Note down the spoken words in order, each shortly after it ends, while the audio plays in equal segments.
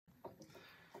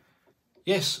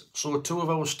Yes, so two of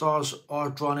our stars are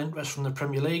drawing interest from the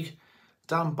Premier League.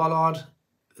 Dan Ballard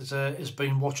is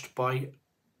being watched by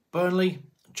Burnley.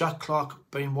 Jack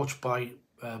Clark being watched by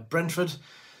Brentford.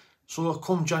 So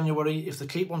come January, if they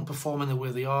keep on performing the way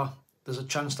they are, there's a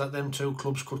chance that them two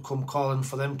clubs could come calling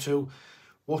for them too.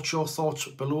 What's your thoughts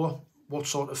below? What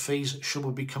sort of fees should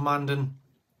we be commanding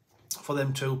for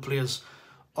them two players?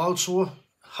 Also,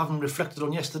 having reflected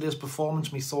on yesterday's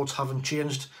performance, my thoughts haven't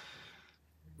changed.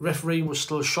 Referee was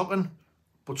still shocking,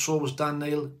 but so was Dan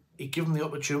Neil. He gave him the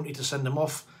opportunity to send him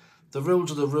off. The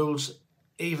rules are the rules,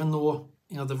 even though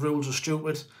the rules are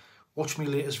stupid. Watch my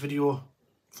latest video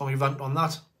for my rant on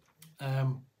that.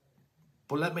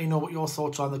 But let me know what your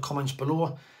thoughts are in the comments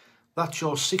below. That's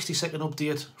your 60-second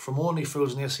update from Only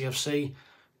Fools in the SAFC.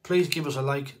 Please give us a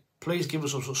like. Please give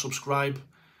us a subscribe.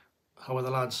 How are the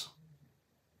lads?